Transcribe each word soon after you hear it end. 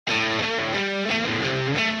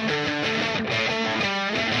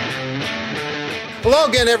Hello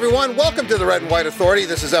again, everyone. Welcome to the Red and White Authority.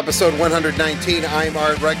 This is episode 119. I'm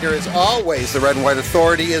Art Regner. As always, the Red and White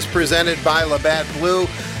Authority is presented by Labatt Blue.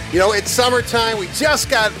 You know, it's summertime. We just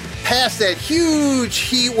got past that huge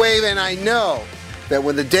heat wave, and I know that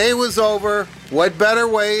when the day was over, what better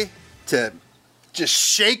way to just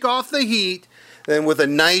shake off the heat than with a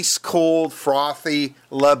nice, cold, frothy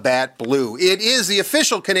Labatt Blue. It is the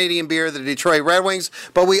official Canadian beer of the Detroit Red Wings,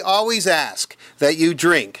 but we always ask that you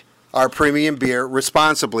drink our premium beer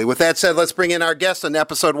responsibly. With that said, let's bring in our guest on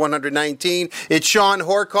episode 119. It's Shawn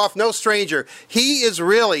Horcoff, no stranger. He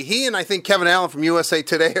and I think Kevin Allen from USA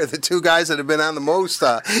Today are the two guys that have been on the most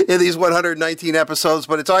in these 119 episodes,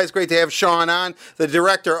 but it's always great to have Shawn on, the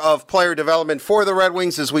Director of Player Development for the Red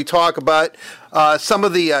Wings, as we talk about some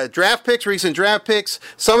of the draft picks, recent draft picks,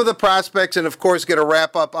 some of the prospects, and of course get a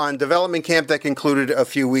wrap up on development camp that concluded a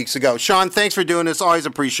few weeks ago. Shawn, thanks for doing this. Always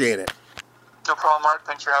appreciate it. No problem, Mark.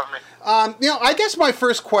 Thanks for having me. I guess my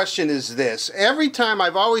first question is this. Every time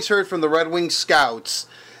I've always heard from the Red Wing scouts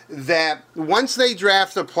that once they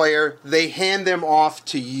draft a player, they hand them off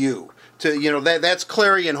to you. That's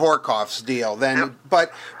Clary and Horcoff's deal. Yep.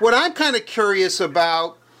 But what I'm kind of curious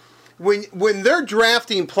about, when they're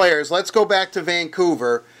drafting players, let's go back to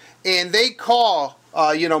Vancouver, and they call,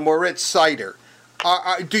 Moritz Seider,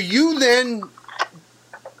 do you then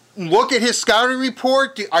look at his scouting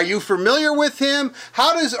report? Are you familiar with him?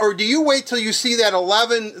 Or do you wait till you see that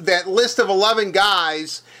list of 11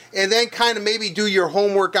 guys and then kind of maybe do your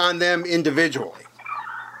homework on them individually?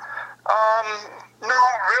 No,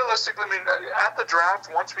 realistically, I mean, at the draft,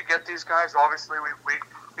 once we get these guys, obviously we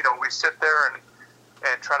sit there and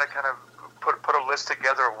try to kind of put a list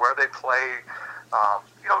together of where they play.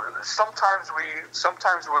 Sometimes we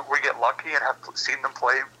get lucky and have seen them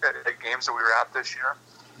play at games that we were at this year.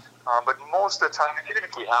 But most of the time, even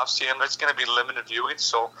if we have seen them, it's going to be limited viewing.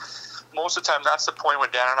 So most of the time, that's the point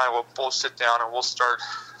when Dan and I will both sit down and we'll start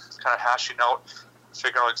kind of hashing out,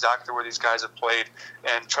 figuring out exactly where these guys have played,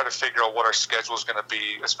 and try to figure out what our schedule is going to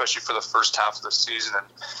be, especially for the first half of the season,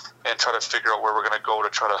 and try to figure out where we're going to go to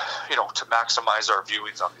try to, to maximize our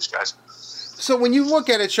viewings on these guys. So when you look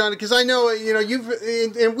at it, Shawn, because I know,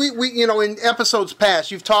 in episodes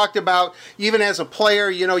past, you've talked about, even as a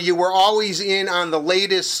player, you were always in on the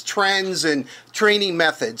latest trends and training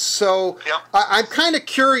methods. So yep. I'm kind of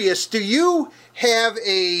curious, do you have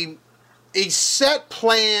a set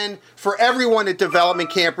plan for everyone at development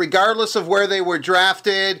camp, regardless of where they were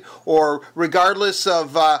drafted or regardless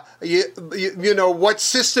of what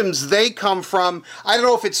systems they come from? I don't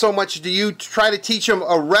know if it's so much, do you try to teach them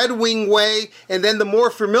a Red Wing way, and then the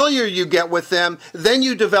more familiar you get with them, then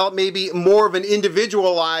you develop maybe more of an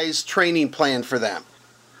individualized training plan for them?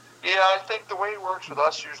 Yeah, I think the way it works with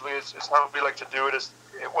us usually is how we like to do it is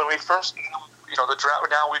when we first, the draft,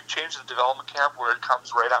 now we've changed the development camp where it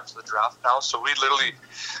comes right after the draft now. So we literally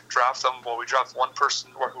draft them. Well, we draft one person.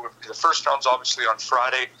 The first round's obviously on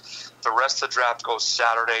Friday. The rest of the draft goes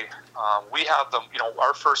Saturday. We have them,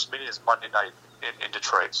 our first meeting is Monday night in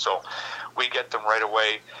Detroit. So we get them right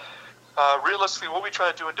away. Realistically, what we try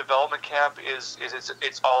to do in development camp is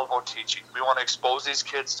it's all about teaching. We want to expose these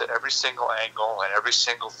kids to every single angle and every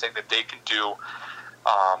single thing that they can do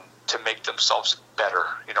to make themselves better.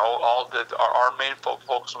 Our main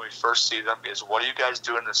focus when we first see them is, what are you guys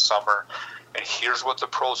doing this summer? And here's what the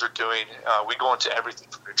pros are doing. We go into everything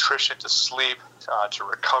from nutrition to sleep to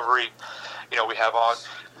recovery. We have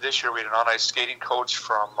this year we had an on-ice skating coach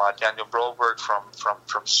from Daniel Broberg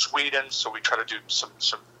from Sweden. So we try to do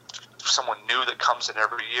someone new that comes in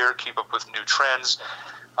every year, keep up with new trends.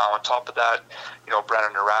 On top of that,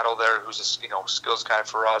 Brandon Naratto there, who's a skills guy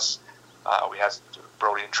for us. We had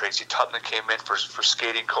Brody and Tracy Tutton that came in for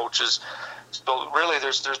skating coaches. So really,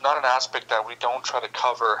 there's not an aspect that we don't try to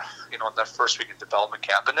cover, in that first week of development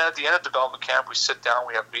camp. And then at the end of development camp, we sit down,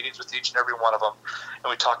 we have meetings with each and every one of them, and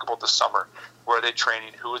we talk about the summer. Where are they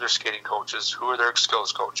training? Who are their skating coaches? Who are their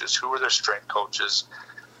skills coaches? Who are their strength coaches?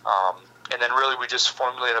 And then really we just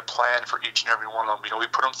formulate a plan for each and every one of them. We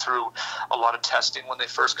put them through a lot of testing when they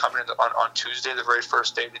first come in on Tuesday, the very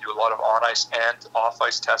first day. They do a lot of on-ice and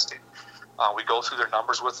off-ice testing. We go through their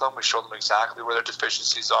numbers with them. We show them exactly where their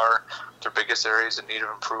deficiencies are, their biggest areas in need of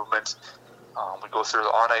improvement. We go through the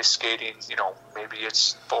on-ice skating. Maybe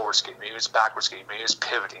it's forward skating, maybe it's backward skating, maybe it's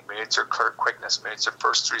pivoting, maybe it's their quickness, maybe it's their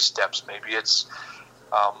first 3 steps, maybe it's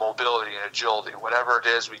mobility and agility. Whatever it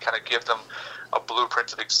is, we kind of give them a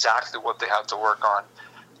blueprint of exactly what they have to work on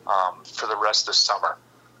for the rest of the summer.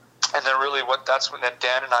 And then really that's when then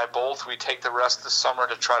Dan and I both, we take the rest of the summer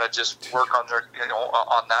to try to just work on their,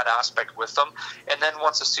 on that aspect with them. And then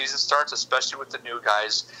once the season starts, especially with the new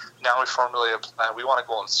guys, now we formulate a plan. We want to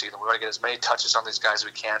go and see them. We want to get as many touches on these guys as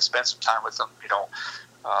we can, spend some time with them,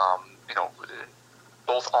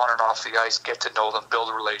 both on and off the ice, get to know them, build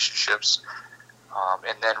relationships.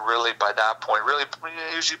 And then really by that point,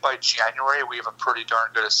 usually by January, we have a pretty darn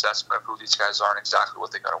good assessment of who these guys are and exactly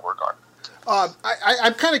what they got to work on.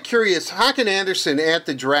 I'm kind of curious. Håkan Andersson at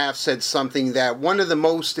the draft said something that one of the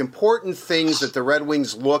most important things that the Red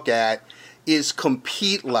Wings look at is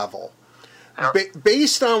compete level.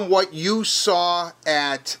 Based on what you saw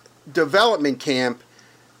at development camp,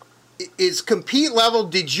 is compete level,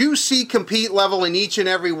 did you see compete level in each and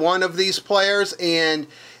every one of these players?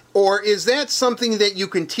 Or is that something that you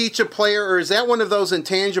can teach a player, or is that one of those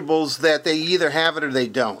intangibles that they either have it or they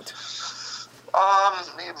don't?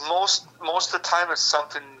 Most of the time it's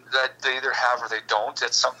something that they either have or they don't.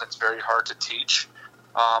 It's something that's very hard to teach.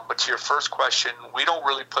 But to your first question, we don't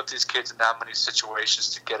really put these kids in that many situations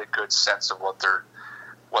to get a good sense of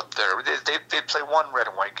they play one red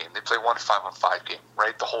and white game. They play one 5-on-5 game,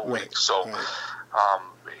 right? The whole week. So,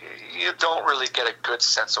 you don't really get a good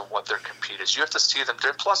sense of what their compete is. You have to see them.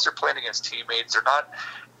 Plus, they're playing against teammates. They're not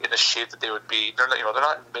in the shape that they would be. They're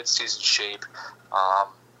not in mid-season shape.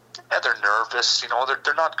 And they're nervous.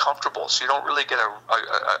 They're not comfortable. So you don't really get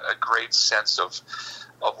a great sense of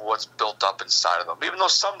what's built up inside of them. Even though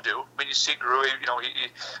some do. I mean, you see Gruy,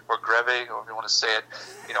 or Greve, however you want to say it.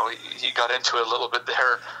 He got into it a little bit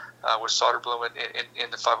there with Soderblom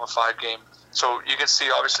in the 5-on-5 game. So you can see,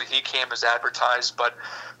 obviously, he came as advertised, but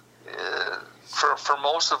for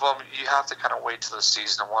most of them, you have to kind of wait till the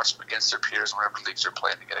season and watch them against their peers whenever leagues are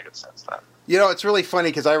playing to get a good sense of that. It's really funny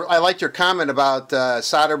because I liked your comment about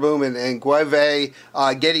Soderblom and Gueve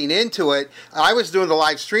getting into it. I was doing the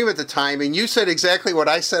live stream at the time, and you said exactly what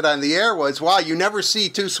I said on the air was, wow, you never see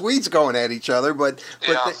two Swedes going at each other, but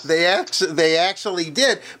they actually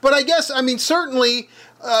did. But I guess, certainly...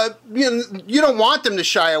 you don't want them to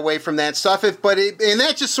shy away from that stuff, and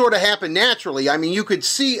that just sort of happened naturally. You could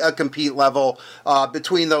see a compete level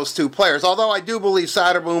between those two players. Although I do believe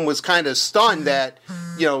Soderblom was kind of stunned that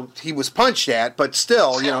he was punched at, but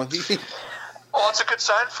still, Well, it's a good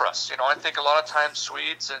sign for us. I think a lot of times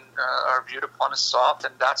Swedes are viewed upon as soft,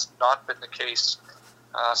 and that's not been the case.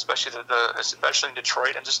 Especially in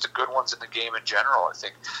Detroit, and just the good ones in the game in general. I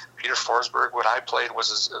think Peter Forsberg, when I played, he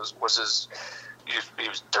was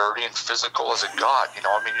dirty and physical as a god. You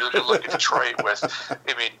look at Detroit with,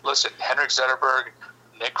 listen, Henrik Zetterberg,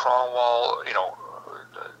 Nick Kronwall,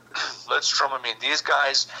 Lidstrom. These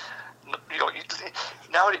guys,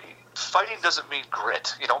 now fighting doesn't mean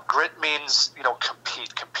grit. Grit means,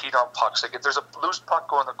 compete on pucks. Like if there's a loose puck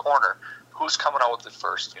going in the corner, who's coming out with it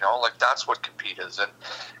first? That's what compete is. And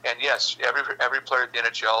yes, every player in the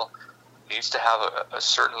NHL needs to have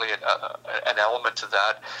certainly an element to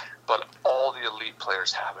that. But all the elite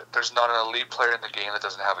players have it. There's not an elite player in the game that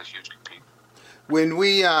doesn't have a huge compete. When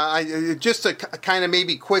we just to kind of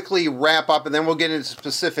maybe quickly wrap up, and then we'll get into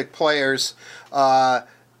specific players. How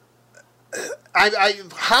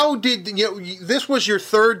did this was your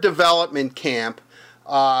third development camp?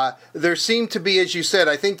 There seemed to be, as you said,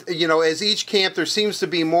 I think as each camp there seems to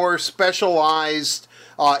be more specialized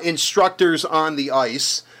instructors on the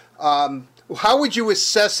ice. How would you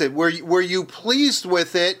assess it? Were you pleased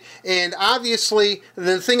with it? And obviously,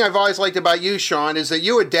 the thing I've always liked about you, Shawn, is that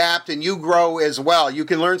you adapt and you grow as well. You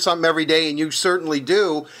can learn something every day, and you certainly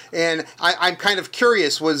do. And I'm kind of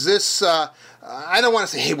curious, was this, I don't want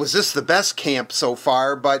to say, hey, was this the best camp so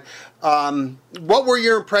far? But what were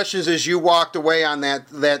your impressions as you walked away on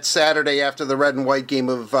that Saturday after the red and white game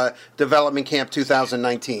of Development Camp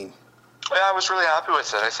 2019? Yeah, I was really happy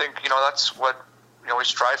with it. I think, that's what we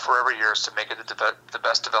strive for every year, is to make it the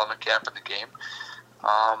best development camp in the game.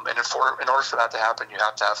 And in order for that to happen, you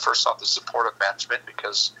have to have, first off, the support of management,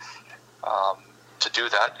 because to do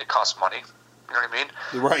that, it costs money. You know what I mean?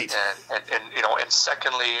 Right. And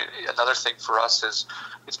secondly, another thing for us is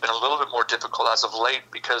it's been a little bit more difficult as of late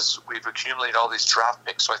because we've accumulated all these draft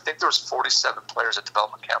picks. So I think there was 47 players at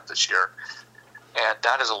development camp this year. And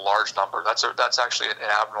that is a large number. That's actually an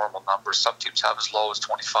abnormal number. Some teams have as low as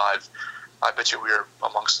 25. I bet you we're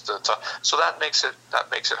amongst the top. So that makes it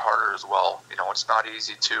harder as well. It's not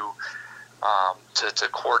easy to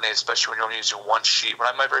coordinate, especially when you're only using one sheet.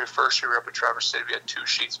 When my very first year up at Traverse City, we had two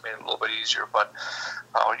sheets, made it a little bit easier. But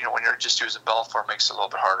when you're just using Belfour, it makes it a little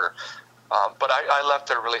bit harder. But I left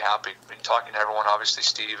there really happy. Talking to everyone, obviously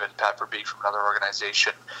Steve and Pat Verbeek from another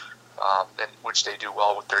organization, in which they do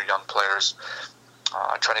well with their young players.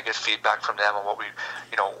 Trying to get feedback from them on what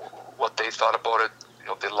what they thought about it.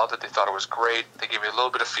 They loved it. They thought it was great. They gave me a little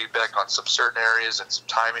bit of feedback on some certain areas and some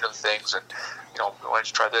timing of things, and why don't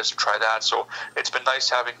you try this or try that. So it's been nice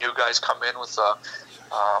having new guys come in with a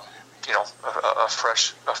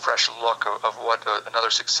fresh look of what another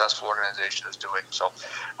successful organization is doing. So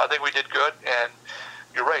I think we did good, and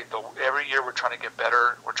you're right. Every year we're trying to get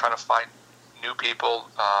better. We're trying to find new people,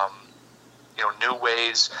 new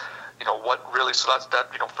ways. What really, so that's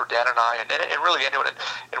that, for Dan and I, and really anyone,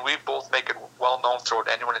 and we both make it well known throughout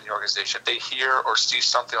anyone in the organization. If they hear or see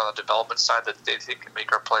something on the development side that they think can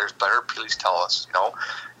make our players better, please tell us,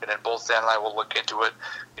 and then both Dan and I will look into it.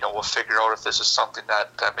 We'll figure out if this is something that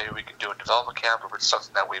maybe we can do in development camp, or if it's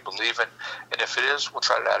something that we believe in, and if it is, we'll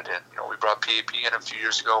try to add it in. We brought PAP in a few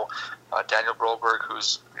years ago, Daniel Broberg,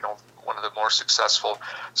 who's, one of the more successful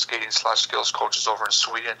skating/skills coaches over in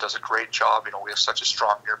Sweden, does a great job. We have such a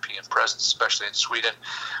strong European presence, especially in Sweden.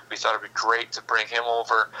 We thought it'd be great to bring him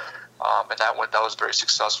over, and that was very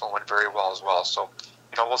successful and went very well as well. So,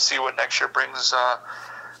 we'll see what next year brings.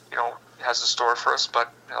 Has in store for us,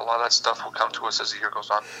 but a lot of that stuff will come to us as the year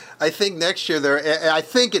goes on. I think next year I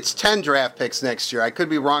think it's 10 draft picks next year. I could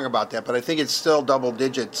be wrong about that, but I think it's still double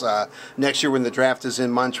digits next year when the draft is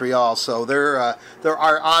in Montreal. So there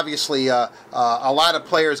are obviously a lot of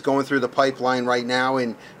players going through the pipeline right now,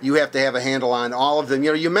 and you have to have a handle on all of them.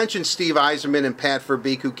 You mentioned Steve Yzerman and Pat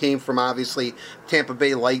Verbeek, who came from obviously Tampa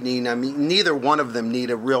Bay Lightning. I mean, neither one of them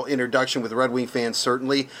need a real introduction with Red Wing fans,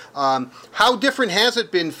 certainly. How different has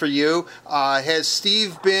it been for you? Has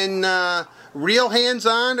Steve been real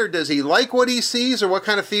hands-on, or does he like what he sees, or what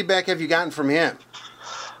kind of feedback have you gotten from him?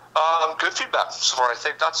 Good feedback so far. I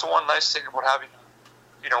think that's the one nice thing about having,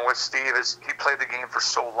 with Steve is he played the game for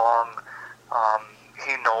so long.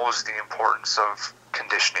 He knows the importance of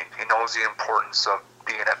conditioning. He knows the importance of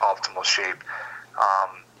being in optimal shape.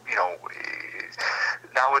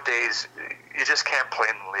 Nowadays, you just can't play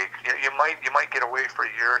in the league. You might get away for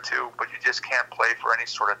a year or two, but you just can't play for any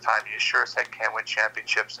sort of time. You sure as heck can't win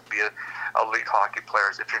championships and be a elite hockey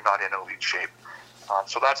player if you're not in elite shape.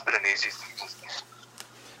 So that's been an easy thing.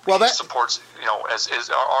 Well, that supports, as is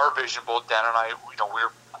our vision. Both Dan and I,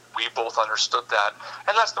 we both understood that,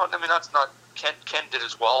 and that's not. Ken did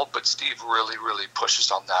as well, but Steve really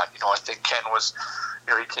pushes on that. I think Ken was.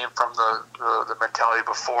 He came from the mentality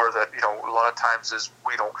before that, a lot of times is,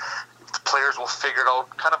 the players will figure it out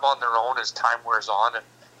kind of on their own as time wears on, and,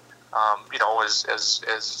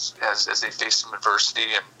 as they face some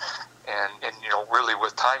adversity and really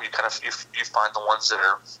with time, you kind of, you find the ones that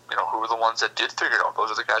are, who are the ones that did figure it out.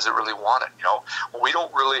 Those are the guys that really want it. We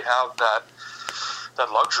don't really have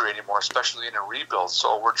that luxury anymore, especially in a rebuild.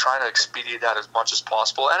 So we're trying to expedite that as much as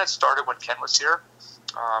possible. And it started when Ken was here.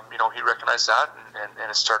 He recognized that, and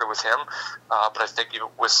it started with him. But I think even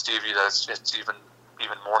with Stevie, it's even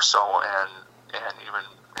more so, and even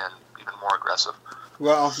more aggressive.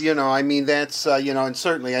 Well, that's, and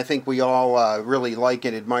certainly I think we all really like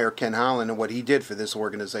and admire Ken Holland and what he did for this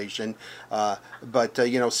organization. But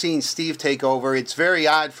seeing Steve take over, it's very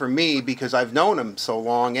odd for me because I've known him so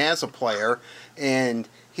long as a player, and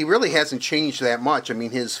he really hasn't changed that much. I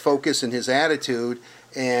mean, his focus and his attitude,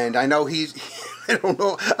 and I know he's... I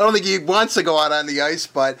don't think he wants to go out on the ice,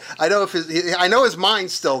 but I know his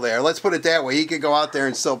mind's still there. Let's put it that way. He could go out there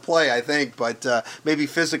and still play, I think, but maybe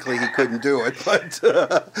physically he couldn't do it. But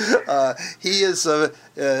he is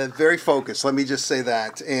very focused. Let me just say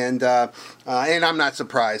that, and I'm not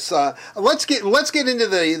surprised. Let's get into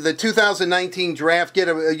the 2019 draft.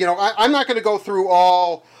 I'm not going to go through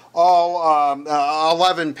all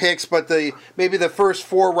 11 picks, but maybe the first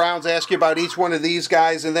 4 rounds, ask you about each one of these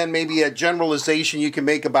guys, and then maybe a generalization you can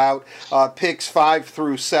make about picks 5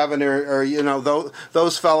 through 7, or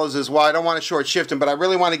those fellas as well. I don't want to short shift them, but I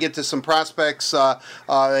really want to get to some prospects in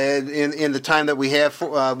the time that we have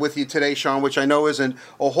with you today, Shawn, which I know isn't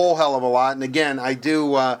a whole hell of a lot. And again, I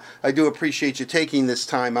do appreciate you taking this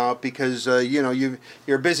time out because you're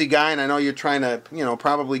a busy guy, and I know you're trying to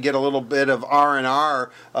probably get a little bit of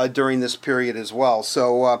R&R during this period as well.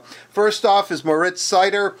 So first off is Moritz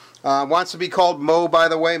Seider. Wants to be called Mo, by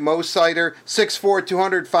the way. Mo Seider, 6'4",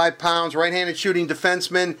 205 pounds, right-handed shooting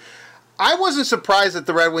defenseman. I wasn't surprised that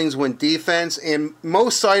the Red Wings went defense, and Mo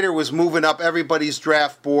Seider was moving up everybody's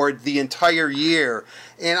draft board the entire year.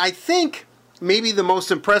 And I think maybe the most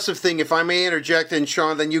impressive thing, if I may interject, and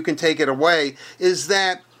Shawn, then you can take it away, is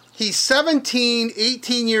that he's 17,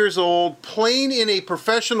 18 years old, playing in a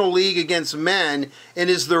professional league against men, and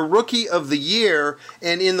is the Rookie of the Year.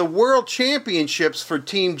 And in the World Championships for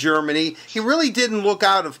Team Germany, he really didn't look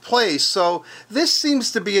out of place. So this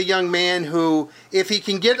seems to be a young man who, if he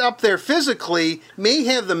can get up there physically, may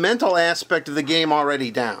have the mental aspect of the game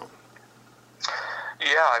already down.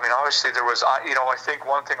 Yeah, I mean, obviously there was, I think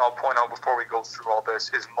one thing I'll point out before we go through all this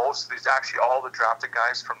is most of these, actually all the drafted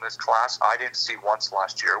guys from this class, I didn't see once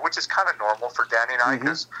last year, which is kind of normal for Danny and I,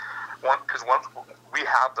 because once we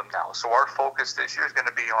have them now. So our focus this year is going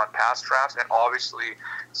to be on past drafts and obviously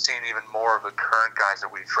seeing even more of the current guys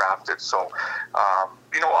that we drafted. So, I'll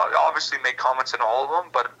obviously make comments on all of them,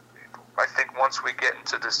 but I think once we get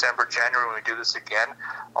into December, January, when we do this again,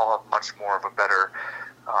 I'll have much more of a better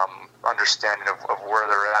understanding of where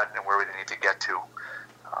they're at and where they need to get to.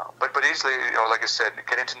 But easily, like I said,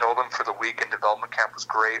 getting to know them for the week in development camp was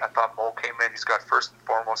great. I thought Mo came in. He's got, first and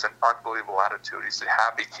foremost, an unbelievable attitude. He's a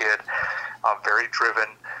happy kid, very driven,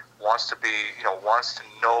 wants to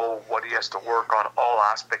know what he has to work on, all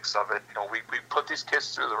aspects of it. We put these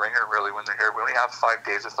kids through the ringer, really, when they're here. We only have 5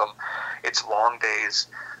 days with them. It's long days.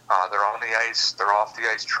 They're on the ice. They're off the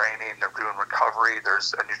ice training. They're doing recovery.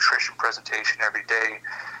 There's a nutrition presentation every day.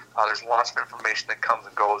 There's lots of information that comes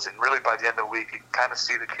and goes. And really, by the end of the week, you can kind of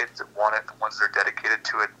see the kids that want it, the ones that are dedicated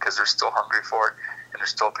to it because they're still hungry for it and they're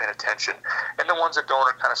still paying attention. And the ones that don't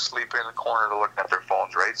are kind of sleeping in the corner, they're looking at their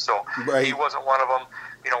phones, right? So He wasn't one of them.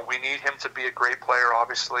 We need him to be a great player,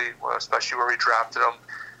 obviously, especially where we drafted him.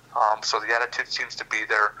 So the attitude seems to be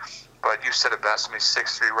there. But you said it best.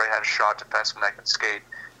 6'3", right-handed shot, defenseman that can skate.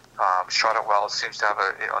 Shot it well. Seems to have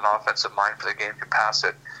an offensive mind for the game. Can pass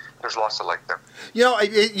it. There's lots to like there.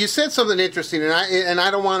 You said something interesting, and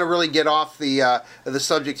I don't want to really get off the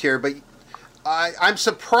subject here, but I'm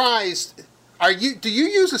surprised. Do you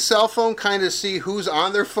use a cell phone kind of see who's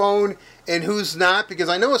on their phone and who's not? Because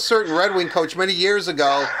I know a certain Red Wing coach many years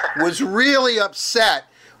ago was really upset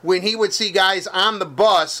when he would see guys on the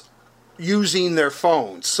bus using their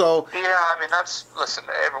phones. So yeah, listen,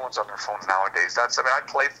 everyone's on their phones nowadays. I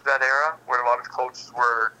played through that era where a lot of coaches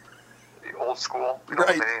were old school. Right.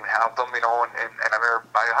 They didn't even have them, and I remember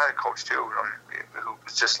I had a coach too, who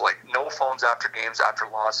was just like no phones after games, after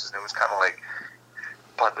losses, and it was kind of like,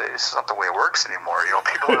 but this is not the way it works anymore.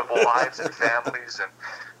 People have lives and families, and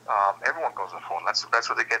everyone goes on the phone. That's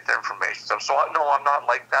where they get their information. So no, I'm not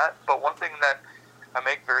like that. But one thing that I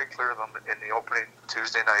make very clear to them in the opening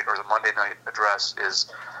Tuesday night or the Monday night address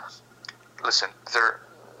is, listen,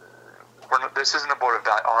 this isn't about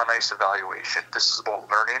on-ice evaluation. This is about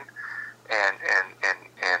learning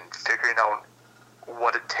and figuring out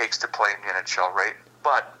what it takes to play in the NHL, right?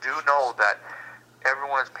 But do know that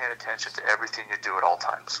everyone is paying attention to everything you do at all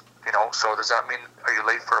times. So does that mean, are you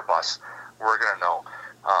late for a bus? We're going to know.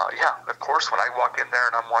 Yeah, of course, when I walk in there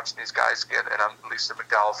and I'm watching these guys and I'm Lisa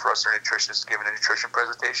McDowell, for us, our nutritionist, giving a nutrition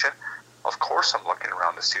presentation, of course I'm looking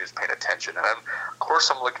around to see who's paying attention. And of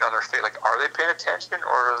course I'm looking on their face, like, are they paying attention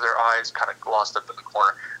or are their eyes kind of glossed up in the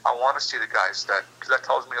corner? I want to see the guys because that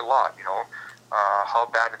tells me a lot, how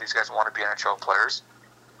bad do these guys want to be NHL players,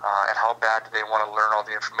 and how bad do they want to learn all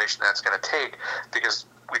the information that it's going to take, because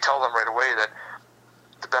we tell them right away that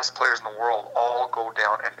the best players in the world all go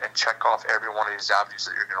down and check off every one of these avenues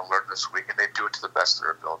that you're going to learn this week, and they do it to the best of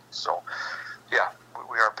their ability. So, yeah,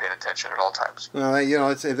 we are paying attention at all times. Well,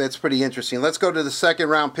 that's pretty interesting. Let's go to the second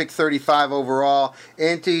round, pick 35 overall.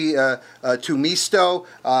 Antti Tuomisto,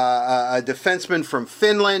 a defenseman from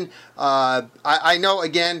Finland. I know,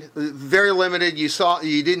 again, very limited. You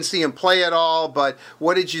didn't see him play at all, but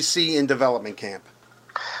what did you see in development camp?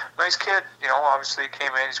 Nice kid, obviously he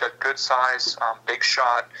came in, he's got good size, big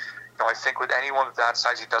shot. I think with anyone of that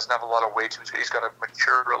size, he doesn't have a lot of weight to him. He's got to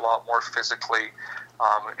mature a lot more physically,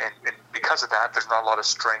 and because of that, there's not a lot of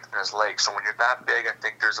strength in his legs. So when you're that big, I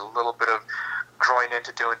think there's a little bit of growing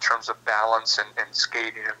into do in terms of balance and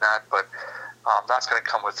skating and that, but that's going to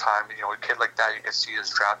come with time. A kid like that, you can see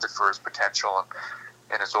is drafted for his potential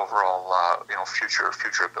and his overall, future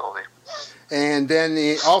ability. And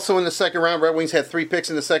then also in the second round, Red Wings had 3 picks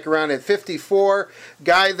in the second round at 54.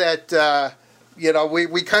 Guy that,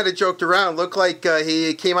 we kind of joked around. Looked like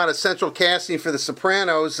he came out of central casting for The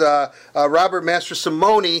Sopranos. Robert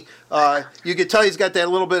Mastrosimone. You could tell he's got that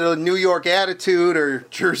little bit of New York attitude, or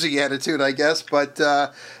Jersey attitude, I guess. But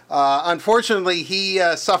unfortunately, he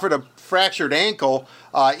suffered a fractured ankle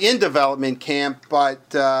in development camp.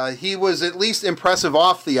 But he was at least impressive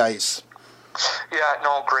off the ice. Yeah,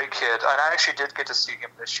 no, great kid. And I actually did get to see him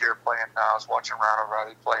this year playing. I was watching Ron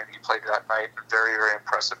O'Reilly play, and he played that night. Very, very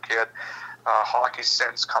impressive kid. Hockey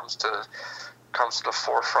sense comes to the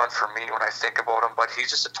forefront for me when I think about him. But he's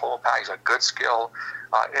just a total pack. He's got good skill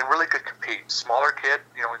and really good compete. Smaller kid,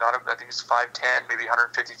 I think he's 5'10", maybe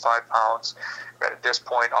 155 pounds. But at this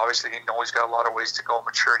point, obviously, he knows he's got a lot of ways to go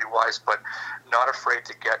maturity-wise, but not afraid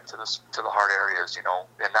to get to the hard areas,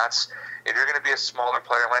 And that's, if you're going to be a smaller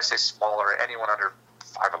player, when I say smaller, anyone under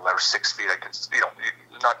 5'11", 6 feet,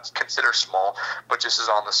 not consider small, but just is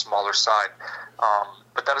on the smaller side.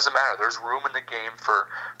 But that doesn't matter. There's room in the game for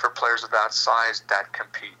players of that size that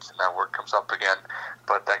compete, and that word comes up again,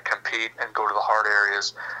 but that compete and go to the hard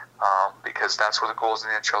areas, because that's where the goals in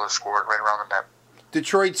the NHL are scored, right around the net.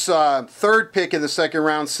 Detroit's third pick in the second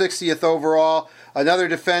round, 60th overall. Another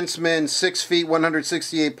defenseman, 6 feet,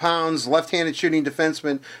 168 pounds, left-handed shooting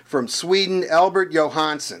defenseman from Sweden, Albert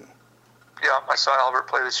Johansson. Yeah, I saw Albert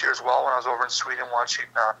play this year as well when I was over in Sweden watching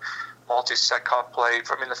Malti Sekov play.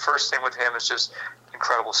 I mean, the first thing with him is just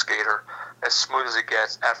incredible skater. As smooth as it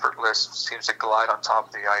gets, effortless, seems to glide on top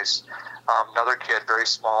of the ice. Another kid, very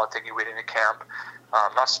small. I think he weighed into camp.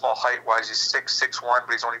 Not small height-wise. He's 6'1",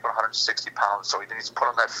 but he's only about 160 pounds. So he needs to put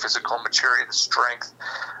on that physical maturity, the strength.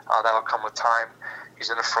 That'll come with time. He's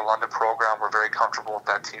in the Frölunda program. We're very comfortable with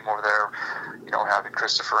that team over there. You know, having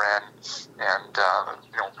Christopher and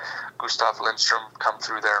Gustav Lindstrom come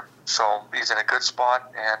through there. So he's in a good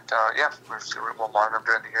spot. And, we'll monitor him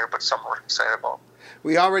during the year, but something we're excited about.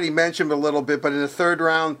 We already mentioned a little bit, but in the third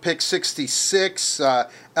round, pick 66,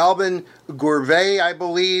 Albin Gourvet, I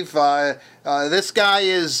believe. This guy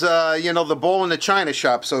is, the bull in the china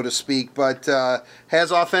shop, so to speak, but has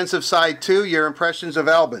offensive side too. Your impressions of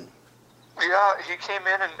Albin? Yeah, he came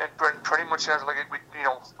in and pretty much has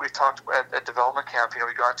we talked at development camp.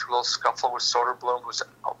 We got into a little scuffle with Soderblom, who's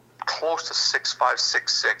close to 6'5",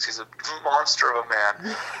 6'6". He's a monster of a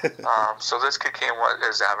man. So this kid came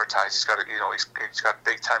as advertised. He's got he's got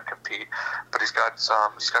big time compete, but he's got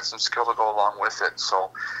some skill to go along with it. So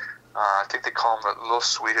I think they call him a little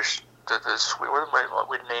Swedish. We had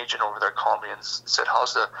an agent over there called me and said,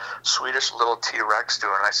 "How's the Swedish little T-Rex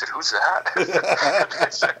doing?" And I said, "Who's that?" I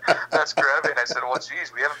said, "That's Grevy." And I said, "Well,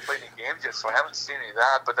 geez, we haven't played any games yet, so I haven't seen any of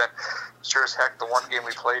that." But then, sure as heck, the one game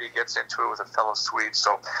we played, he gets into it with a fellow Swede.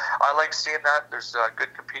 So I like seeing that. There's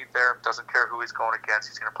good compete there. Doesn't care who he's going against.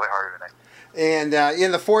 He's going to play harder tonight. And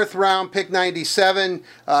in the fourth round, pick 97,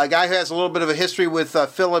 a guy who has a little bit of a history with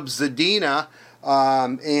Philip Zadina.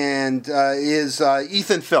 Is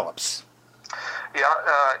Ethan Phillips. Yeah,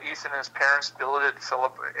 Ethan and his parents billeted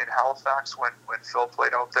Philip in Halifax when Phil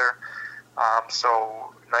played out there.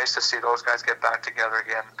 So nice to see those guys get back together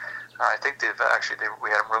again. I think we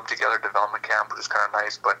had them room together development camp, which is kind of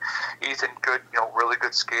nice. But Ethan, good, really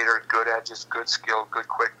good skater, good edges, good skill, good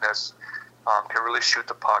quickness, can really shoot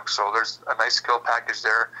the puck. So there's a nice skill package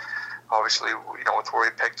there. Obviously, with where we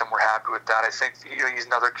picked him, we're happy with that. I think he's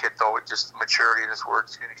another kid, though, with just maturity. This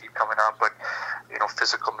word's going to keep coming up, but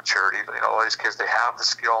physical maturity. All these kids, they have the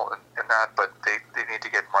skill and that, but they need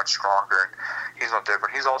to get much stronger. And he's no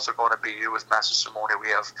different. He's also going to BU with Master Simone. We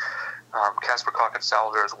have Casper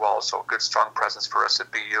Cock-and-Sal there as well, so a good, strong presence for us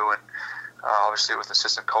at BU. And obviously, with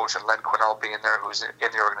assistant coach and Len Quinnell being there, who's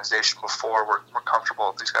in the organization before, we're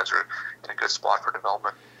comfortable. These guys are in a good spot for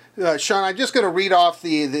development. Shawn, I'm just going to read off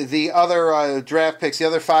the other draft picks, the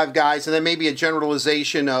other 5 guys, and then maybe a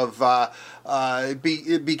generalization of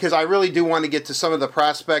because I really do want to get to some of the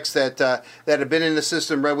prospects that have been in the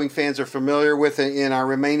system Red Wing fans are familiar with in our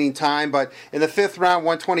remaining time. But in the 5th round,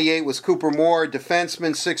 128 was Cooper Moore,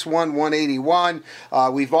 defenseman, 6'1", 181.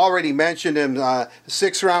 We've already mentioned him,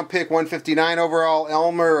 6th round pick, 159 overall,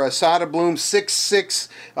 Elmer Soderblom, 6'6",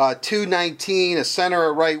 219, a center,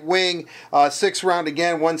 a right wing. 6th round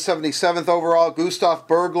again, 177th overall, Gustav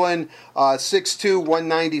Berglund, 6'2",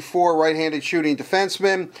 194, right-handed shooting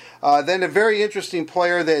defenseman. Then a very interesting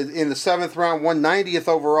player that in the 7th round, 190th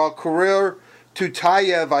overall, Kirill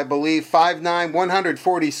Tutayev, I believe, 5'9",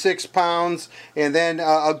 146 pounds. And then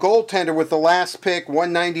a goaltender with the last pick,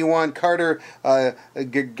 191, Carter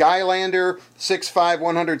Gylander, 6'5",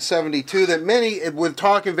 172. That many would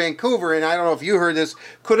talk in Vancouver, and I don't know if you heard this,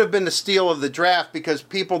 could have been the steal of the draft because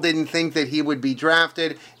people didn't think that he would be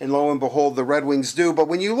drafted, and lo and behold, the Red Wings do. But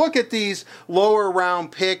when you look at these lower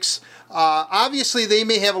round picks, obviously they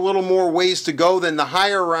may have a little more ways to go than the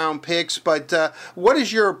higher round picks, but what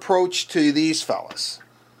is your approach to these fellas?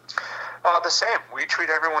 The same. We treat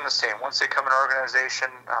everyone the same. Once they come in our organization,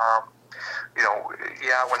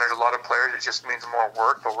 when there's a lot of players, it just means more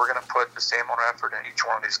work, but we're going to put the same amount of effort in each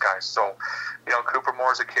one of these guys. So, Cooper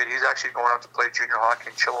Moore's a kid. He's actually going out to play junior hockey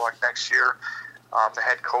in Chilliwack next year. The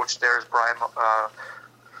head coach there is Brian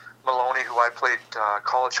Maloney, who I played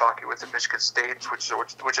college hockey with at Michigan State,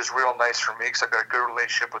 which is real nice for me because I've got a good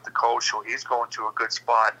relationship with the coach, so he's going to a good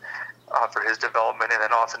spot for his development, and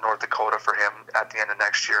then off to North Dakota for him at the end of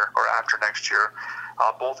next year or after next year.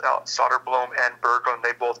 Both Soderblom and Berglund,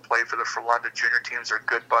 they both play for the Frölunda junior teams. They're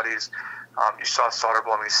good buddies. You saw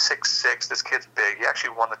Soderblom, he's 6'6". This kid's big. He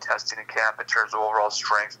actually won the testing in camp in terms of overall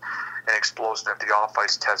strength and explosion at the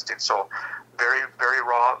off-ice testing. So very, very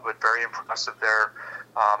raw, but very impressive there.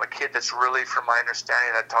 A kid that's really, from my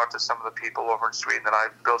understanding, I talked to some of the people over in Sweden that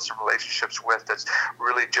I've built some relationships with, that's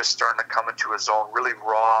really just starting to come into his own, really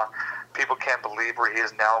raw. People can't believe where he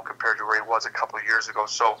is now compared to where he was a couple of years ago.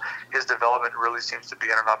 So his development really seems to be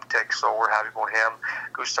in an uptick, so we're happy about him.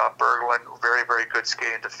 Gustav Berglund, very, very good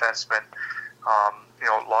skating defenseman.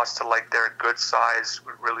 Lost to like there, good size,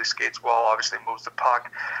 really skates well, obviously moves the puck.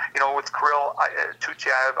 With Kirill,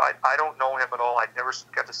 Tuchayev, I don't know him at all. I never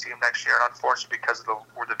got to see him next year, and unfortunately, because of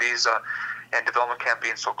the visa and development camp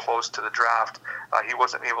being so close to the draft, he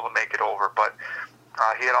wasn't able to make it over. But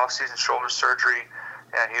he had off-season shoulder surgery,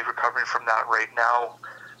 and he's recovering from that right now.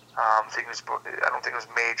 I don't think it was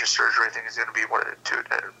major surgery. I think it's going to be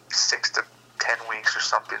 6 to 10 weeks or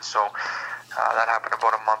something. So that happened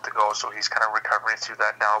about a month ago. So he's kind of recovering through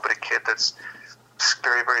that now. But a kid that's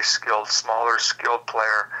very, very skilled, smaller, skilled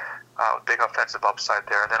player, big offensive upside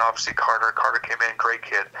there. And then obviously Carter. Carter came in, great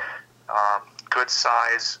kid, good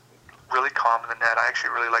size, really calm in the net. I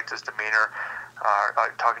actually really liked his demeanor.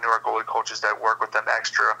 Talking to our goalie coaches that work with them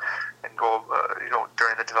extra and go,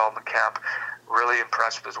 during the development camp, really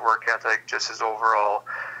impressed with his work ethic, just his overall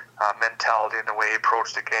mentality and the way he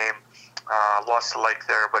approached the game. Lots to like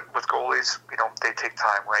there, but with goalies, they take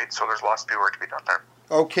time, right? So there's lots of work to be done there.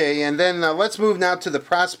 Okay, and then let's move now to the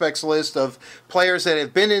prospects list of players that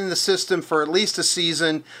have been in the system for at least a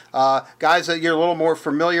season, guys that you're a little more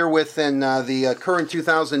familiar with than the current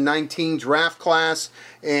 2019 draft class.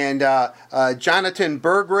 And Jonathan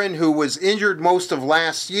Berggren, who was injured most of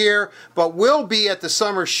last year, but will be at the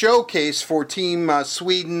summer showcase for Team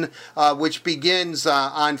Sweden, which begins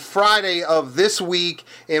on Friday of this week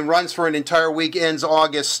and runs for an entire week, ends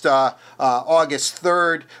August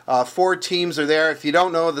 3rd. 4 teams are there. If you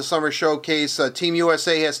don't know the summer showcase, Team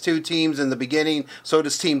USA has 2 teams in the beginning, so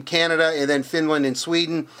does Team Canada, and then Finland and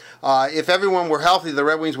Sweden. If everyone were healthy, the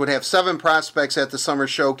Red Wings would have 7 prospects at the summer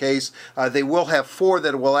showcase. They will have 4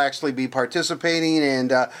 that will actually be participating, and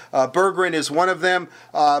Berggren is one of them.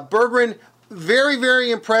 Berggren, very,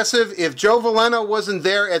 very impressive. If Joe Veleno wasn't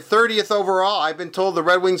there at 30th overall, I've been told the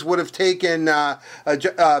Red Wings would have taken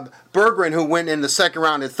Berggren, who went in the second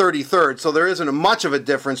round at 33rd, so there isn't much of a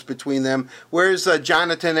difference between them. Where's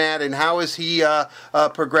Jonathan at, and how has he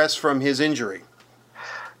progressed from his injury?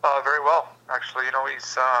 Very well, actually.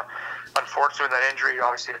 He's unfortunate with that injury.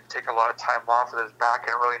 Obviously, had to take a lot of time off with his back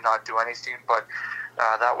and really not do anything, but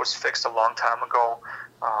that was fixed a long time ago.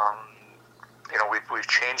 We've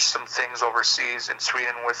changed some things overseas in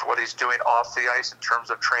Sweden with what he's doing off the ice in terms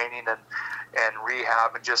of training and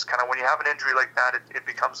rehab, and just kind of when you have an injury like that, it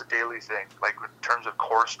becomes a daily thing, like in terms of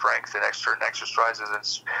core strength and certain exercises and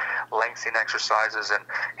lengthening exercises, and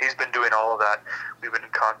he's been doing all of that. We've been in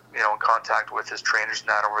contact with his trainers and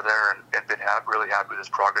that over there, and been really happy with his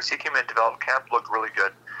progress. He came in development camp, looked really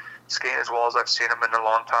good, skating as well as I've seen him in a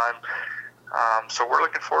long time. So we're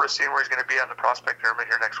looking forward to seeing where he's going to be on the prospect tournament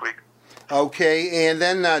here next week. Okay, and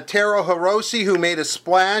then Taro Hirose, who made a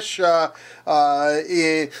splash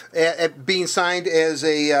being signed as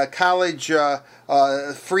a college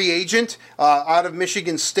free agent out of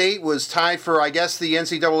Michigan State, was tied for, I guess, the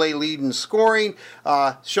NCAA lead in scoring.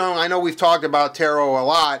 Shawn, I know we've talked about Taro a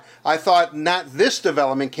lot. I thought not this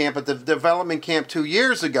development camp, but the development camp 2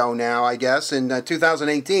 years ago now, I guess, in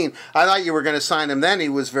 2018. I thought you were going to sign him then. He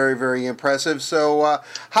was very, very impressive. So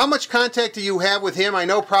how much contact do you have with him? I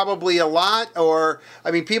know probably a lot, or,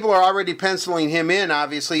 I mean, people are already penciling him in,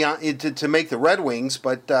 obviously, to make the Red Wings,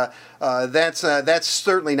 but that's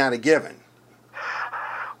certainly not a given.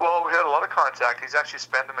 Well, we had a lot of contact. He's actually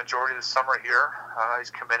spent the majority of the summer here. He's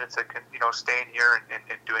committed to staying here and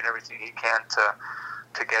doing everything he can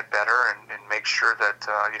to get better and make sure that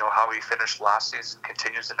how he finished last season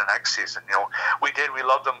continues in the next season. We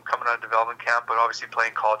loved him coming out of development camp, but obviously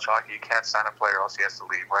playing college hockey, you can't sign a player else he has to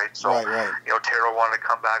leave, right? So right. Taro wanted to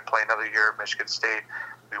come back, play another year at Michigan State.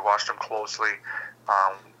 We watched him closely.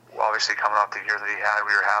 Obviously, coming off the year that he had,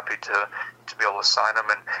 we were happy to be able to sign him.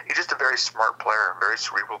 And he's just a very smart player, very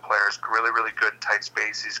cerebral player. He's really, really good in tight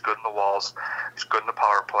space. He's good in the walls. He's good in the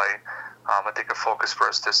power play. I think a focus for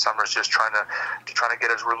us this summer is just trying to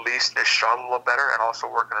get his release and his shot a little better, and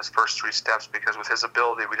also work on his first 3 steps, because with his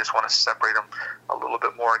ability, we just want to separate him a little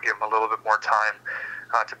bit more and give him a little bit more time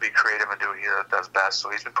to be creative and do what he does best.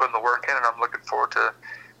 So he's been putting the work in, and I'm looking forward to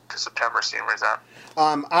September, seeing where he's at.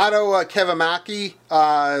 Otto Kevimaki,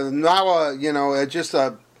 now just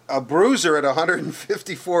a bruiser at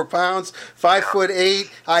 154 pounds,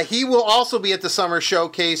 5'8". He will also be at the summer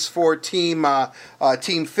showcase for Team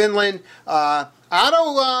Finland.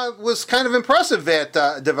 Otto was kind of impressive at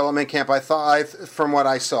development camp, I thought, from what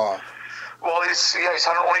I saw. Well, he's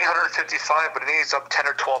only 155, but he's up 10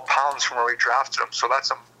 or 12 pounds from where we drafted him. So that's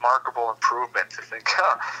a remarkable improvement. I think,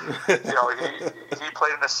 he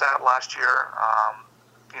played in the Senate last year.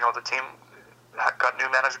 The team got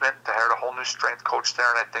new management. They hired a whole new strength coach there,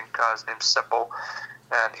 and I think his name's Seppo.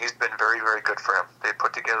 And he's been very, very good for him. They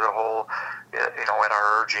put together a whole, at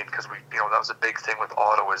our urging, because that was a big thing with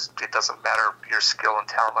Otto, is it doesn't matter your skill and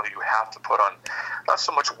talent level, you have to put on not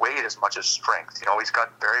so much weight as much as strength. He's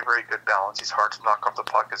got very, very good balance. He's hard to knock off the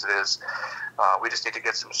puck as it is. We just need to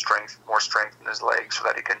get some more strength in his legs so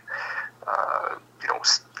that he can,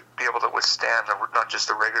 be able to withstand not just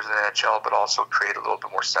the rigors of the NHL, but also create a little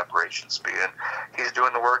bit more separation speed. And he's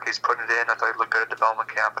doing the work. He's putting it in. I thought he looked good at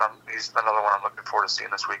development camp, and he's another one I'm looking forward to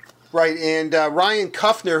seeing this week. Right, and Ryan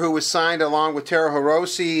Kuffner, who was signed along with Taro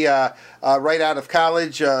Hirose right out of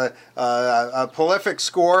college, a prolific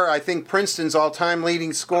scorer. I think Princeton's all-time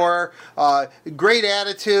leading scorer. Great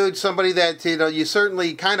attitude, somebody that you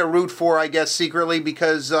certainly kind of root for, I guess, secretly,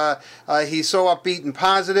 because he's so upbeat and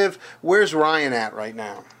positive. Where's Ryan at right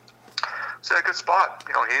now? He's in a good spot.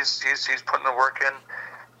 He's putting the work in.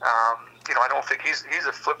 I don't think he's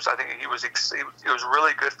a flip side. I think it was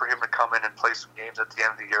really good for him to come in and play some games at the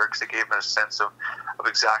end of the year, because it gave him a sense of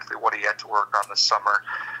exactly what he had to work on this summer.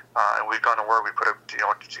 And we've gone to work. We put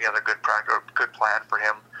together a good plan for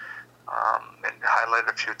him, and highlighted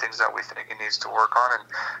a few things that we think he needs to work on.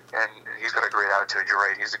 And he's got a great attitude. You're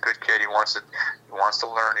right. He's a good kid. He wants to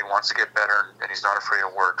learn. He wants to get better, and he's not afraid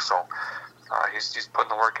of work. So he's putting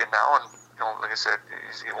the work in now, and like I said,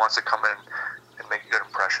 he wants to come in and make a good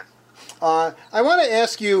impression. I want to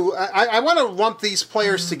ask you, I want to lump these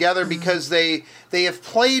players together because they have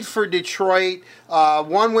played for Detroit.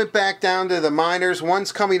 One went back down to the minors,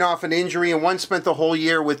 one's coming off an injury, and one spent the whole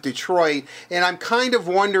year with Detroit. And I'm kind of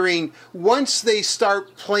wondering, once they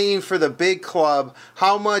start playing for the big club,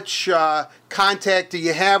 how much contact do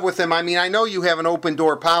you have with them? I mean, I know you have an open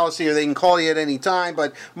door policy, or they can call you at any time,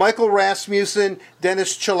 but Michael Rasmussen,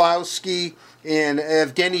 Dennis Cholowski, and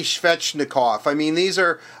Evgeny Svechnikov. I mean, these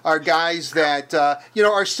are guys that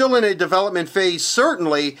are still in a development phase,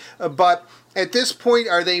 certainly, but at this point,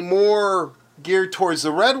 are they more geared towards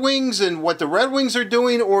the Red Wings and what the Red Wings are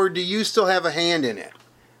doing, or do you still have a hand in it?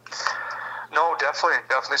 No, definitely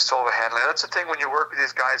still have a hand in it. That's the thing when you work with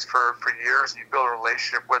these guys for years and you build a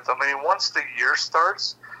relationship with them. I mean, once the year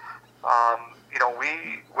starts,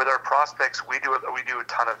 with our prospects, we do a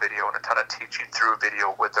ton of video and a ton of teaching through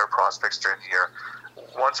video with our prospects during the year.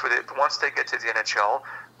 Once they get to the NHL,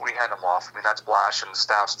 we hand them off. I mean, that's Blash and the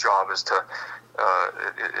staff's job is to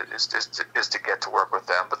get to work with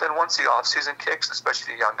them. But then once the off season kicks,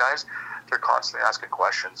 especially the young guys, they're constantly asking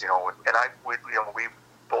questions. And we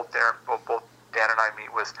both Dan and I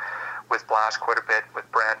meet with Blash quite a bit, with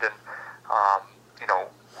Brandon,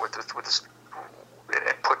 with this.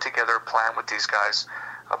 And put together a plan with these guys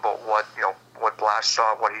about what Blash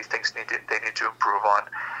saw, what he thinks they need to improve on,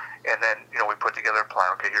 and then we put together a plan.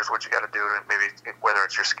 Okay, here's what you got to do, and maybe whether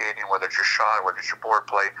it's your skating, whether it's your shot, whether it's your board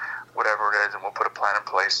play, whatever it is, and we'll put a plan in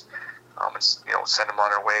place. And send them on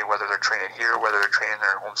their way, whether they're training here, whether they're training in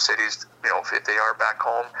their home cities. If they are back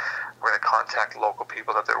home, we're going to contact local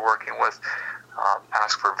people that they're working with,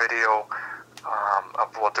 ask for video.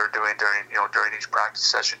 Of what they're doing during each practice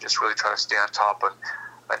session, just really try to stay on top and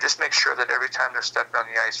just make sure that every time they're stepping on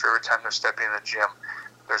the ice or every time they're stepping in the gym,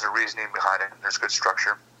 there's a reasoning behind it and there's good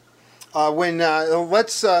structure.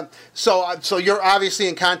 So you're obviously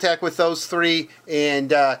in contact with those three, and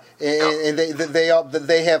they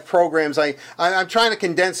have programs. I'm trying to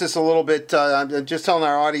condense this a little bit. I'm just telling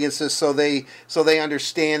our audience this so they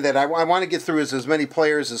understand that I want to get through as many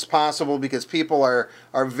players as possible because people are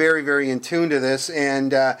very, very in tune to this.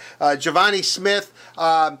 And Giovanni Smith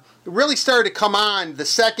really started to come on the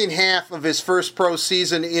second half of his first pro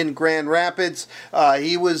season in Grand Rapids.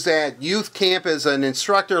 He was at youth camp as an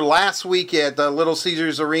instructor last week at the Little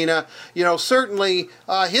Caesars Arena. Certainly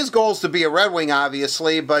his goal is to be a Red Wing,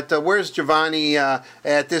 obviously, but where's Giovanni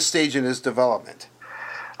at this stage in his development?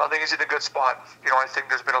 I think he's in a good spot. I think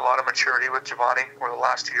there's been a lot of maturity with Giovanni over the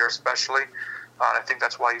last year especially. And I think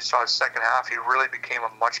that's why you saw his second half. He really became a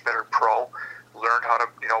much better pro. Learned how to,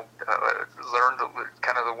 learn the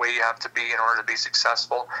way you have to be in order to be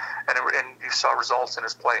successful, and you saw results in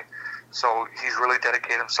his play. So he's really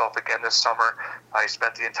dedicated himself again this summer. He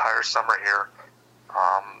spent the entire summer here,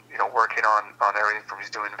 working on everything from he's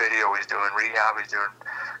doing video, he's doing rehab, he's doing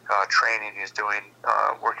training, he's doing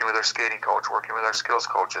working with our skating coach, working with our skills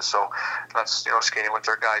coaches. So that's skating with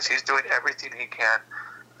our guys. He's doing everything he can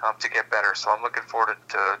to get better. So I'm looking forward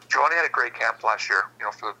to Giovanni had a great camp last year,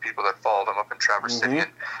 for the people that followed him up in Traverse City. And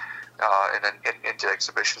and then into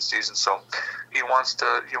exhibition season. So he wants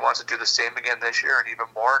to do the same again this year and even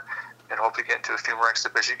more, and hopefully get into a few more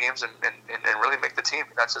exhibition games and really make the team.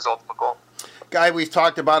 That's his ultimate goal. Guy we've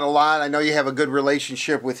talked about a lot. I know you have a good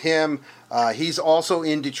relationship with him. He's also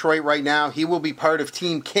in Detroit right now. He will be part of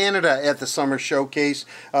Team Canada at the Summer Showcase.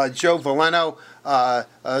 Joe Valeno,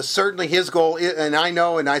 certainly his goal, and I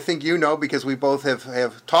know, and I think you know because we both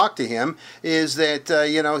have talked to him, is that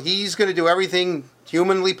he's going to do everything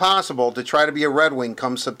humanly possible to try to be a Red Wing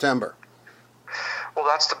come September. Well,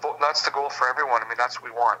 that's the goal for everyone. I mean, that's what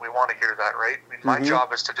we want. We want to hear that, right? I mean, my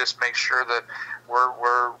job is to just make sure that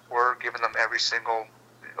we're giving them every single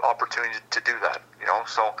opportunity to do that.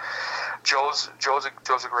 So Joe's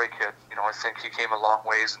a great kid. I think he came a long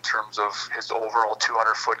ways in terms of his overall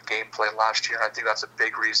 200-foot gameplay last year. And I think that's a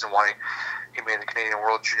big reason why he made the Canadian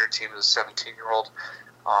World Junior team as a 17-year-old.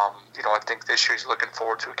 I think this year he's looking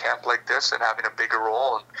forward to a camp like this and having a bigger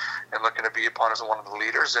role and looking to be upon as one of the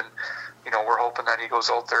leaders. And, we're hoping that he goes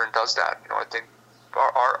out there and does that. I think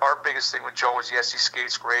our biggest thing with Joe is, yes, he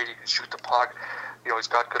skates great. He can shoot the puck. He's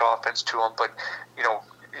got good offense to him. But,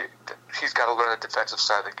 he's got to learn the defensive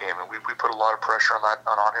side of the game. And we put a lot of pressure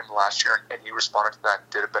on him last year, and he responded to that and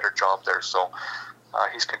did a better job there. So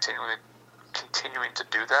he's continuing to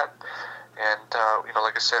do that. And,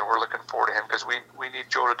 like I said, we're looking forward to him because we need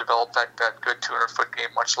Joe to develop that good 200-foot game,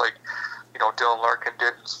 much like, Dylan Larkin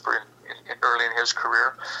did early in his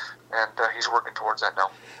career. And he's working towards that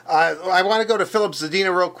now. I want to go to Filip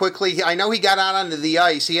Zadina real quickly. I know he got out onto the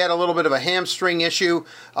ice. He had a little bit of a hamstring issue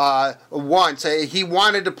once. He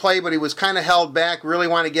wanted to play, but he was kind of held back. Really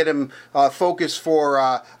want to get him focused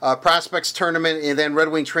for Prospects Tournament and then Red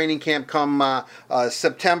Wing training camp come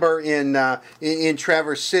September in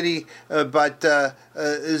Traverse City. But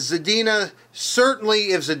Zadina,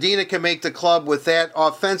 certainly if Zadina can make the club with that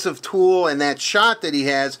offensive tool and that shot that he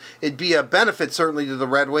has, it'd be a benefit certainly to the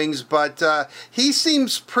Red Wings. But he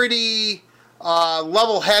seems pretty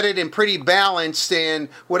level-headed and pretty balanced, and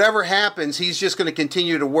whatever happens, he's just going to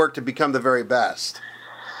continue to work to become the very best.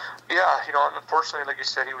 Yeah, unfortunately, like you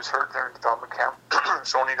said, he was hurt there in development camp,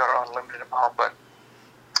 so only got an unlimited amount. But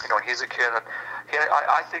he's a kid.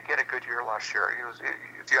 I think he had a good year last year.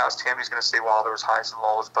 If you asked him, he's going to say, well, there was highs and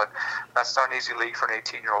lows, but that's not an easy league for an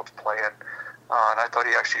 18-year-old to play in. And I thought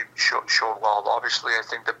he actually showed well. Obviously, I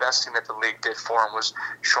think the best thing that the league did for him was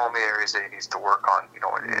show him the areas that he needs to work on.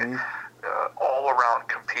 All around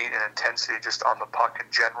compete and intensity, just on the puck in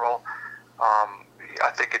general.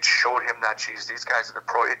 I think it showed him that, geez, these guys in the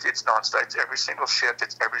pro, it's nonstop. It's every single shift.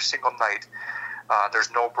 It's every single night. There's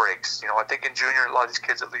no breaks. I think in junior, a lot of these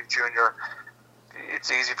kids that leave junior,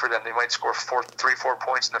 it's easy for them. They might score 4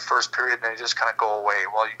 points in the first period, and they just kind of go away.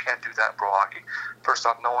 Well, you can't do that in pro hockey. First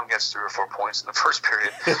off, no one gets 3 or 4 points in the first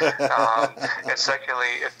period. And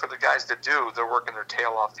secondly, for the guys that do, they're working their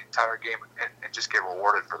tail off the entire game and just get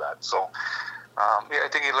rewarded for that. So I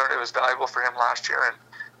think he learned it was valuable for him last year, and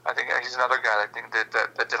I think he's another guy I think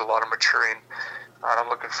that did a lot of maturing. And I'm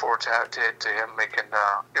looking forward to him making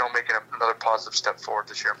another positive step forward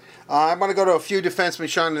this year. I'm going to go to a few defensemen,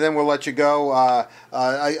 Shawn, and then we'll let you go.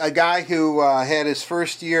 A guy who had his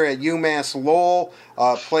first year at UMass Lowell,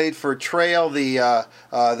 played for Trail, the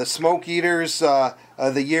Smoke Eaters,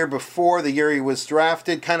 the year before, the year he was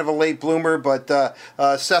drafted. Kind of a late bloomer, but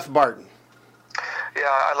Seth Barton. Yeah,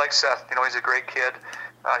 I like Seth. He's a great kid.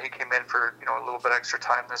 He came in for a little bit extra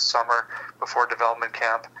time this summer before development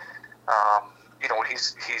camp.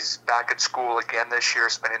 He's back at school again this year,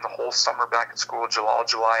 spending the whole summer back at school,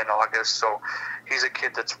 July and August. So he's a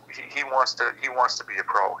kid he wants to be a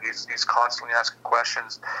pro. He's constantly asking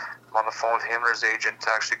questions. I'm on the phone with him and his agent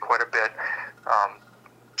actually quite a bit,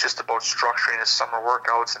 just about structuring his summer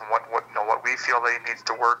workouts and what we feel that he needs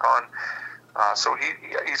to work on. So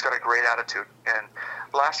he's got a great attitude. And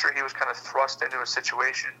last year he was kind of thrust into a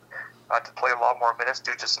situation to play a lot more minutes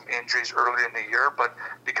due to some injuries early in the year, but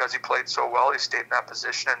because he played so well, he stayed in that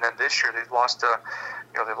position. And then this year they lost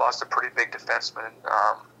a pretty big defenseman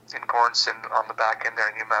in Goranson on the back end there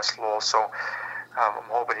in UMass Lowell. So I'm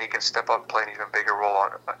hoping he can step up and play an even bigger role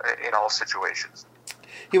in all situations.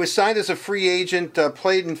 He was signed as a free agent,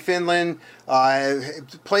 played in Finland,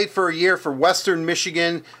 played for a year for Western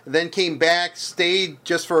Michigan, then came back, stayed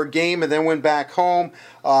just for a game, and then went back home.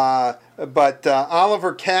 But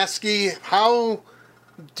Oliver Kasky,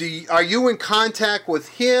 are you in contact with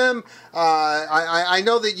him? I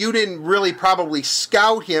know that you didn't really probably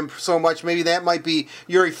scout him so much. Maybe that might be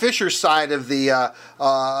Yuri Fisher's side of the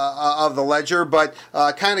ledger. But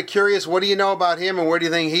kind of curious, what do you know about him, and where do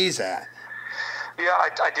you think he's at? Yeah,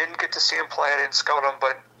 I didn't get to see him play. I didn't scout him,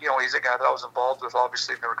 but he's a guy that I was involved with,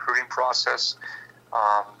 obviously, in the recruiting process.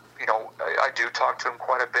 I do talk to him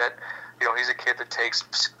quite a bit. He's a kid that takes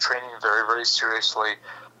training very, very seriously.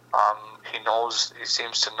 He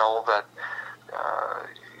seems to know that,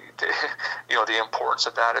 the importance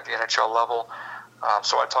of that at the NHL level.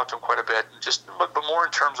 So I talked to him quite a bit, but more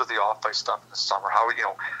in terms of the off-ice stuff in the summer.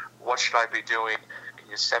 What should I be doing? Can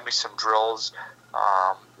you send me some drills?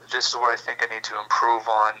 This is what I think I need to improve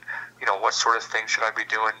on. What sort of things should I be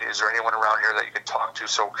doing? Is there anyone around here that you can talk to?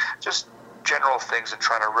 So just general things and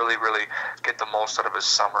trying to really, really get the most out of his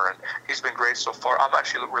summer. And he's been great so far. I'm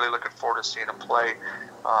actually really looking forward to seeing him play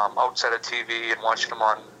outside of TV and watching him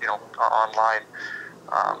on, online,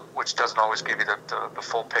 which doesn't always give you the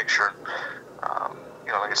full picture.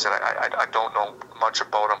 Like I said, I don't know much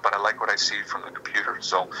about him, but I like what I see from the computer.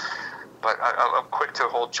 So, but I'm quick to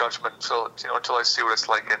hold judgment until I see what it's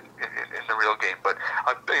like in the real game. But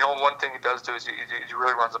one thing he does do is he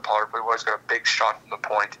really runs the power play. He's always got a big shot from the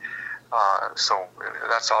point. So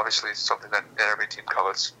that's obviously something that every team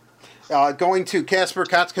covets. Going to Casper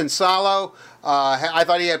Kotzkonsalo, I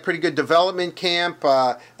thought he had a pretty good development camp.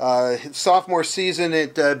 Sophomore season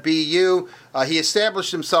at BU, he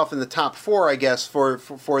established himself in the top 4, I guess, for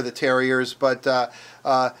the Terriers. But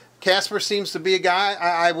Casper seems to be a guy,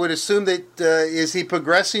 I would assume that, is he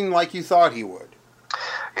progressing like you thought he would?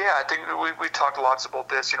 Yeah, I think we talked lots about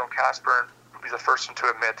this. Casper would be the first one to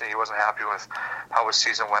admit that he wasn't happy with how his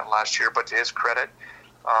season went last year. But to his credit,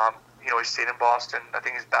 he stayed in Boston. I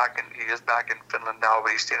think he is back in Finland now,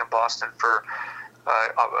 but he stayed in Boston for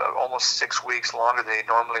almost 6 weeks longer than he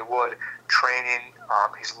normally would. Training,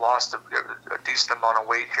 he's lost a decent amount of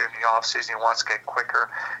weight here in the offseason. He wants to get quicker.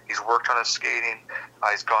 He's worked on his skating.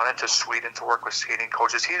 He's gone into Sweden to work with skating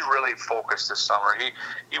coaches. He's really focused this summer.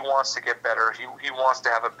 He wants to get better. He wants to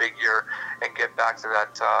have a big year and get back to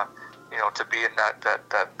that, to be in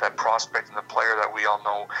that prospect and the player that we all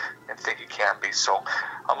know and think he can be. So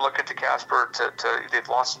I'm looking to Casper they've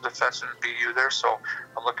lost some defensemen in BU there, so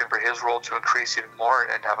I'm looking for his role to increase even more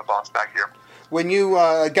and have a bounce back here. When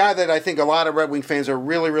a guy that I think a lot of Red Wing fans are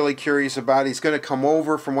really, really curious about, he's going to come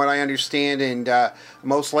over, from what I understand, and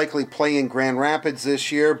most likely play in Grand Rapids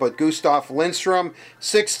this year, but Gustav Lindstrom,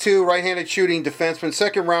 6'2", right-handed shooting defenseman,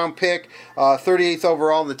 second-round pick, 38th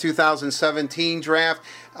overall in the 2017 draft.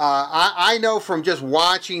 I know from just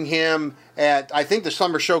watching him at, I think, the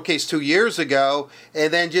Summer Showcase 2 years ago,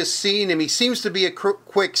 and then just seeing him, he seems to be a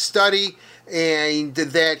quick study, and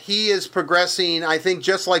that he is progressing, I think,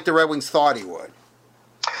 just like the Red Wings thought he would.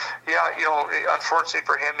 Yeah, unfortunately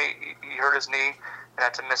for him, he hurt his knee and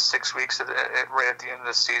had to miss 6 weeks right at the end of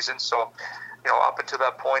the season. So, up until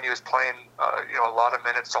that point, he was playing, a lot of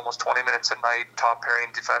minutes, almost 20 minutes a night, top pairing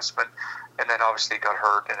defenseman. And then obviously he got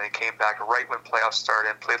hurt, and then he came back right when playoffs started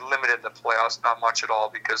and played limited in the playoffs, not much at all,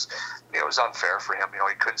 because it was unfair for him.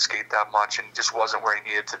 He couldn't skate that much and just wasn't where he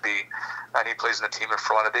needed to be. And he plays in the team in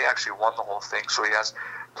Florida. They actually won the whole thing, so he has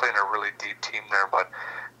played in a really deep team there. But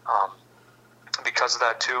because of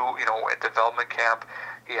that too, at development camp,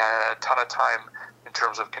 he had a ton of time in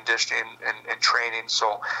terms of conditioning and training.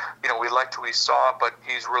 So, we liked who we saw, but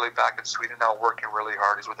he's really back in Sweden now, working really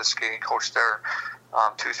hard. He's with a skating coach there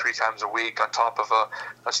 2-3 times a week, on top of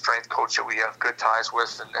a strength coach that we have good ties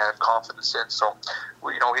with and have confidence in. So,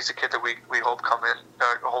 he's a kid that we hope comes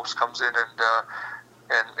in and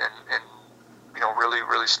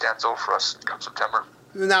really stands out for us come September.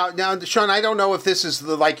 Now, Shawn, I don't know if this is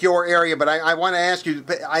like your area, but I want to ask you.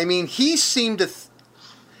 I mean, he seemed to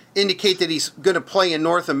indicate that he's going to play in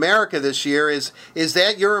North America this year. Is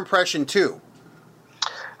that your impression too?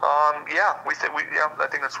 I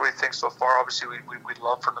think that's what we think so far. Obviously, we'd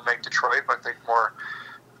love for him to make Detroit, but I think more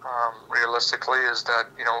realistically is that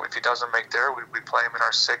if he doesn't make there, we play him in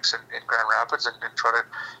our 6 in Grand Rapids and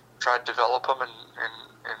try to develop him and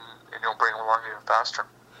bring him along even faster.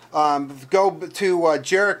 Go to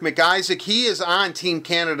Jarek McIsaac. He is on Team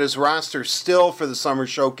Canada's roster still for the Summer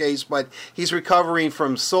Showcase, but he's recovering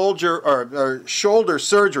from shoulder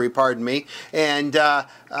surgery, pardon me. And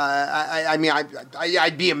I'd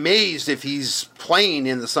be amazed if he's playing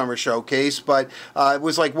in the Summer Showcase, but it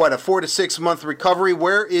was like, a 4 to 6 month recovery.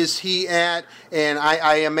 Where is he at? And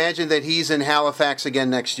I imagine that he's in Halifax again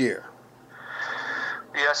next year.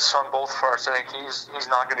 Yes, on both parts. I think he's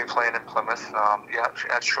not going to be playing in Plymouth.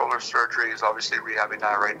 Had shoulder surgery. He's obviously rehabbing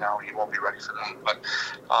that right now. He won't be ready for that. But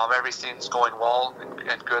everything's going well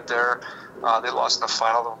and good there. They lost in the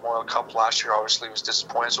final of the Memorial Cup last year. Obviously, he was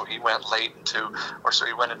disappointed, so he went late into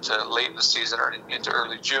the season or into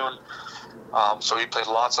early June. So he played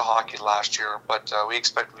lots of hockey last year. But we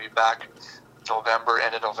expect to be back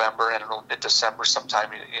end of November, and in December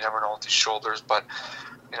sometime. You never know with these shoulders, but.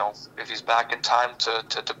 if he's back in time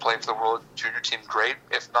to play for the World Junior team, great.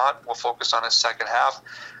 If not, we'll focus on his second half.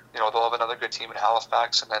 They'll have another good team in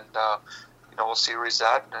Halifax, and then we'll see where he's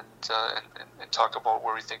at and talk about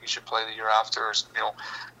where we think he should play the year after, or,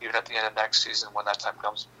 even at the end of next season when that time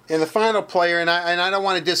comes. And the final player, and I don't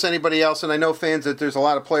want to diss anybody else, and I know, fans, that there's a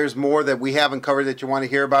lot of players more that we haven't covered that you want to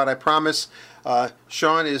hear about. I promise.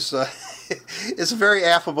 Shawn is is a very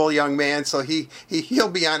affable young man, so he'll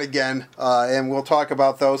be on again, and we'll talk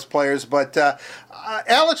about those players. But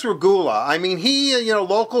Alex Regula, I mean, he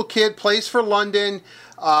local kid, plays for London.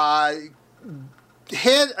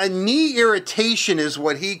 Had a knee irritation is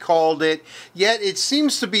what he called it, yet it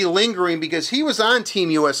seems to be lingering because he was on Team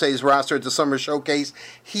USA's roster at the Summer Showcase.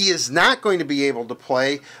 He is not going to be able to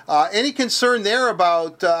play. Any concern there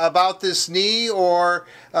about this knee, or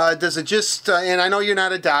does it just, and I know you're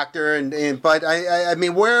not a doctor, but I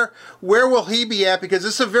mean, where will he be at? Because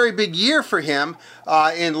this is a very big year for him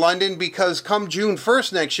in London, because come June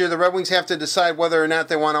 1st next year, the Red Wings have to decide whether or not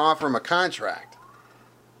they want to offer him a contract.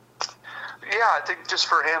 Yeah, I think just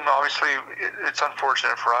for him, obviously, it's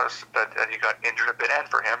unfortunate for us that he got injured a bit, and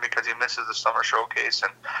for him because he misses the Summer Showcase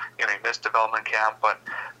and he missed development camp. But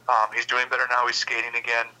he's doing better now. He's skating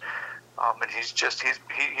again, and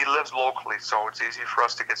he lives locally, so it's easy for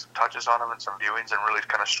us to get some touches on him and some viewings and really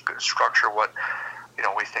kind of structure what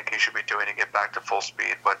we think he should be doing to get back to full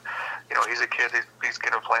speed. But he's a kid. He's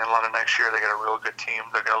going to play in London next year. They got a real good team.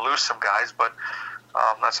 They're going to lose some guys, but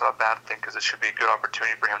that's not a bad thing, because it should be a good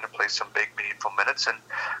opportunity for him to play some big, meaningful minutes. And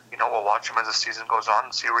we'll watch him as the season goes on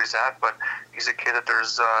and see where he's at. But he's a kid that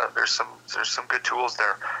there's some good tools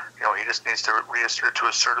there. He just needs to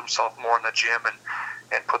assert himself more in the gym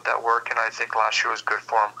and put that work. And I think last year was good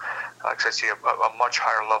for him, because I see a much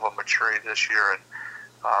higher level of maturity this year, and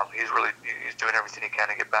he's doing everything he can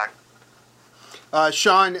to get back.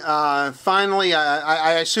 Shawn, finally,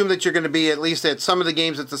 I assume that you're going to be at least at some of the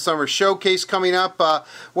games at the Summer Showcase coming up.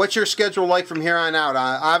 What's your schedule like from here on out?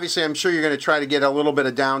 Obviously, I'm sure you're going to try to get a little bit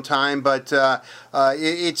of downtime, but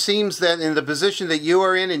it seems that in the position that you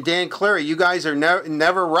are in and Dan Clary, you guys are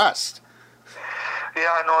never rest.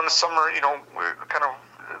 Yeah, I know in the summer, we're kind of,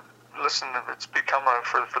 it's become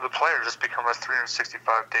for the players, it's become a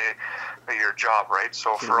 365-day-a-year job, right?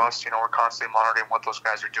 So for us, we're constantly monitoring what those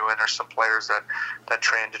guys are doing. There's some players that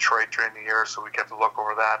train in Detroit during the year, so we get to look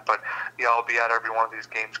over that. But yeah, I'll be at every one of these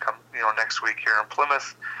games come next week here in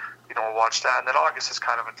Plymouth. We'll watch that, and then August is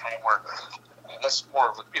kind of a time where that's more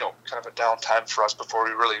of kind of a downtime for us before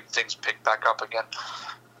things pick back up again.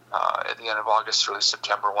 At the end of August, early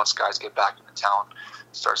September, once guys get back into town,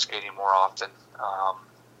 start skating more often.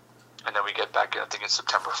 And then we get back, I think it's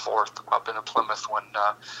September 4th, up into Plymouth when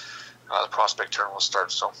the prospect turn will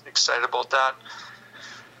start. So excited about that.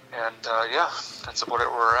 And, that's about it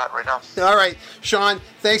where we're at right now. All right. Shawn,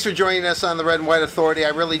 thanks for joining us on the Red and White Authority. I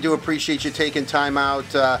really do appreciate you taking time out.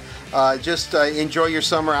 Just enjoy your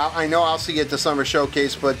summer. I know I'll see you at the Summer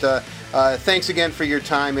Showcase, but thanks again for your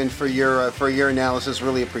time and for your analysis.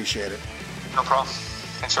 Really appreciate it. No problem.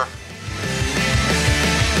 Thanks, sir.